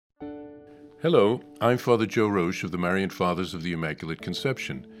Hello, I'm Father Joe Roche of the Marian Fathers of the Immaculate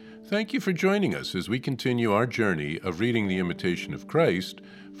Conception. Thank you for joining us as we continue our journey of reading the Imitation of Christ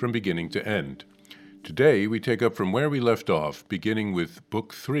from beginning to end. Today we take up from where we left off, beginning with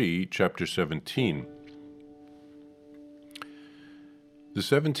Book 3, Chapter 17. The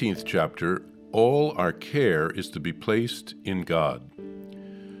 17th chapter, all our care is to be placed in God.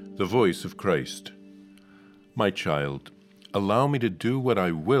 The voice of Christ. My child, allow me to do what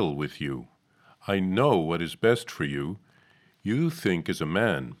I will with you. I know what is best for you. You think as a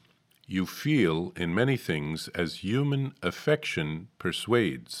man. You feel in many things as human affection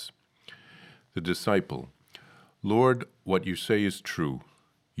persuades. The disciple. Lord, what you say is true.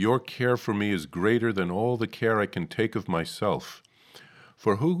 Your care for me is greater than all the care I can take of myself.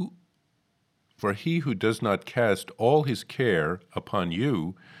 For he who does not cast all his care upon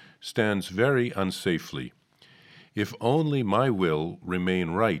you stands very unsafely. If only my will remain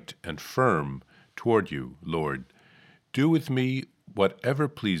right and firm toward you, Lord, do with me whatever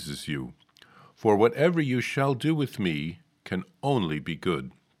pleases you, for whatever you shall do with me can only be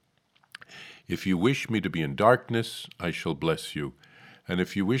good. If you wish me to be in darkness, I shall bless you, and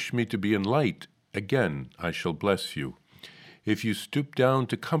if you wish me to be in light, again I shall bless you. If you stoop down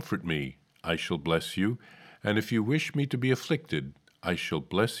to comfort me, I shall bless you, and if you wish me to be afflicted, I shall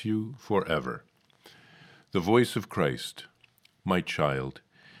bless you forever. The voice of Christ. My child,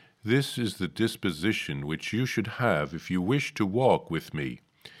 this is the disposition which you should have if you wish to walk with me.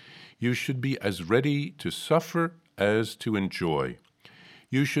 You should be as ready to suffer as to enjoy.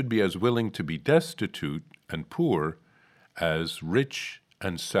 You should be as willing to be destitute and poor as rich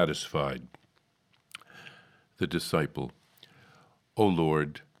and satisfied. The disciple. O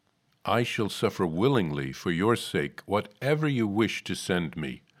Lord, I shall suffer willingly for your sake whatever you wish to send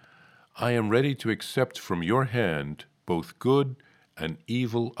me. I am ready to accept from your hand both good and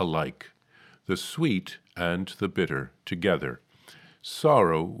evil alike, the sweet and the bitter together,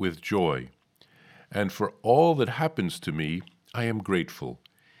 sorrow with joy. And for all that happens to me, I am grateful.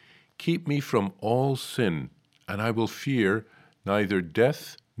 Keep me from all sin, and I will fear neither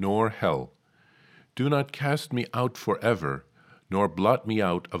death nor hell. Do not cast me out forever, nor blot me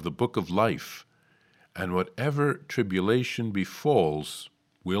out of the book of life, and whatever tribulation befalls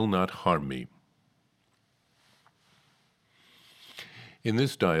will not harm me. In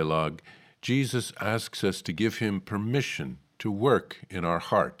this dialogue, Jesus asks us to give him permission to work in our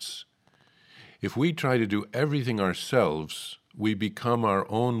hearts. If we try to do everything ourselves, we become our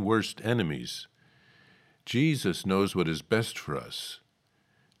own worst enemies. Jesus knows what is best for us.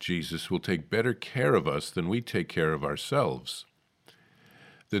 Jesus will take better care of us than we take care of ourselves.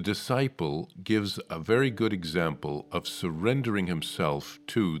 The disciple gives a very good example of surrendering himself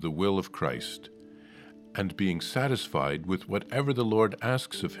to the will of Christ and being satisfied with whatever the Lord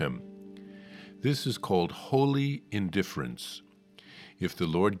asks of him. This is called holy indifference. If the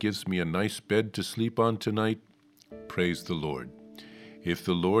Lord gives me a nice bed to sleep on tonight, praise the Lord. If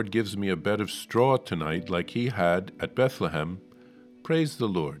the Lord gives me a bed of straw tonight like he had at Bethlehem, praise the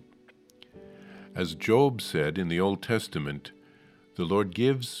Lord. As Job said in the Old Testament, the Lord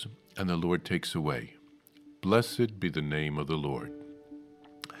gives and the Lord takes away. Blessed be the name of the Lord.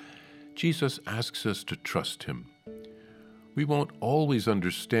 Jesus asks us to trust him. We won't always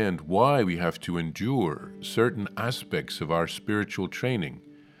understand why we have to endure certain aspects of our spiritual training,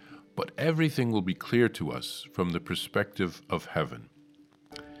 but everything will be clear to us from the perspective of heaven.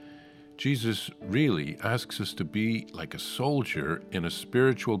 Jesus really asks us to be like a soldier in a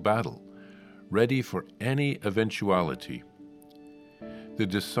spiritual battle, ready for any eventuality. The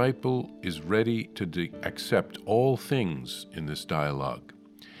disciple is ready to accept all things in this dialogue.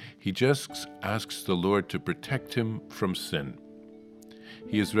 He just asks the Lord to protect him from sin.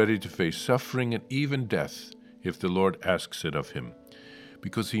 He is ready to face suffering and even death if the Lord asks it of him,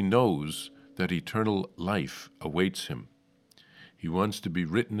 because he knows that eternal life awaits him. He wants to be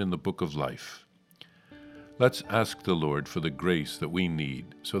written in the book of life. Let's ask the Lord for the grace that we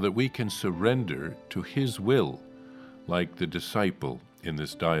need so that we can surrender to his will like the disciple in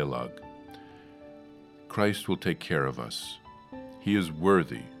this dialogue. Christ will take care of us. He is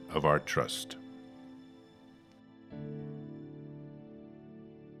worthy of our trust.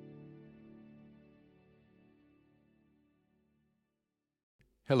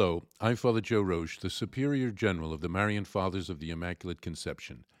 Hello, I'm Father Joe Roche, the Superior General of the Marian Fathers of the Immaculate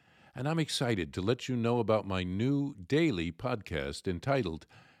Conception, and I'm excited to let you know about my new daily podcast entitled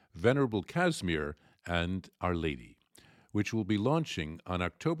Venerable Casimir and Our Lady, which will be launching on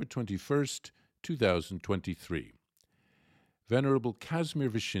October 21st, 2023. Venerable Casimir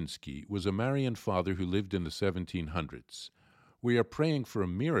Wyszynski was a Marian father who lived in the 1700s. we are praying for a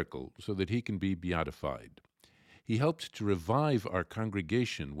miracle so that he can be beatified. He helped to revive our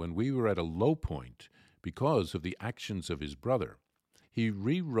congregation when we were at a low point because of the actions of his brother. He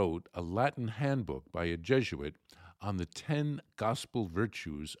rewrote a Latin handbook by a Jesuit on the 10 gospel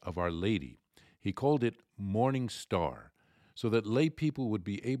virtues of Our Lady. He called it Morning Star, so that lay people would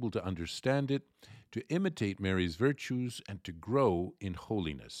be able to understand it, to imitate Mary's virtues, and to grow in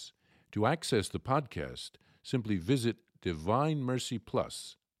holiness. To access the podcast, simply visit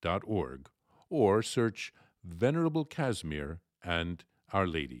divinemercyplus.org or search Venerable Casimir and Our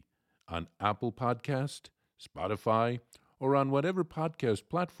Lady on Apple Podcast, Spotify, or on whatever podcast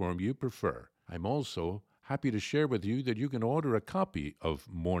platform you prefer. I'm also happy to share with you that you can order a copy of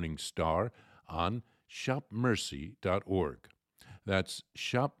Morning Star on shopmercy.org. That's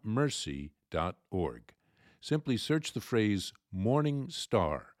shopmercy.org. Simply search the phrase Morning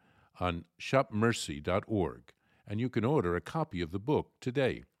Star on shopmercy.org, and you can order a copy of the book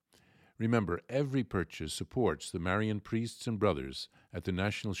today. Remember, every purchase supports the Marian priests and brothers at the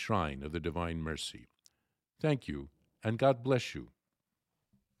National Shrine of the Divine Mercy. Thank you, and God bless you.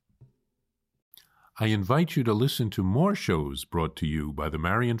 I invite you to listen to more shows brought to you by the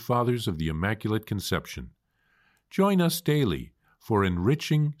Marian Fathers of the Immaculate Conception. Join us daily for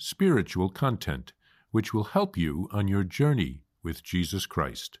enriching spiritual content, which will help you on your journey with Jesus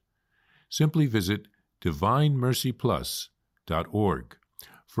Christ. Simply visit divinemercyplus.org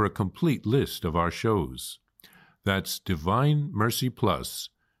for a complete list of our shows. That's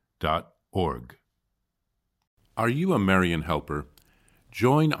divinemercyplus.org. Are you a Marian helper?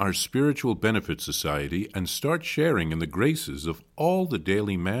 Join our Spiritual Benefit Society and start sharing in the graces of all the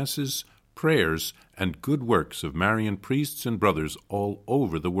daily masses, prayers, and good works of Marian priests and brothers all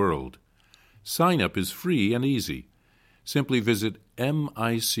over the world. Sign up is free and easy. Simply visit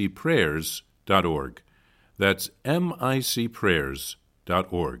micprayers.org. That's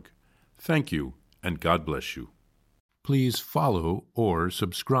micprayers.org. Thank you, and God bless you. Please follow or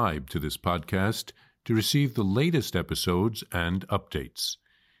subscribe to this podcast to receive the latest episodes and updates.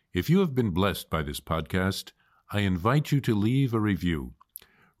 If you have been blessed by this podcast, I invite you to leave a review.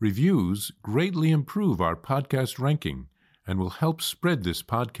 Reviews greatly improve our podcast ranking and will help spread this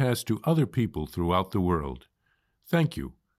podcast to other people throughout the world. Thank you.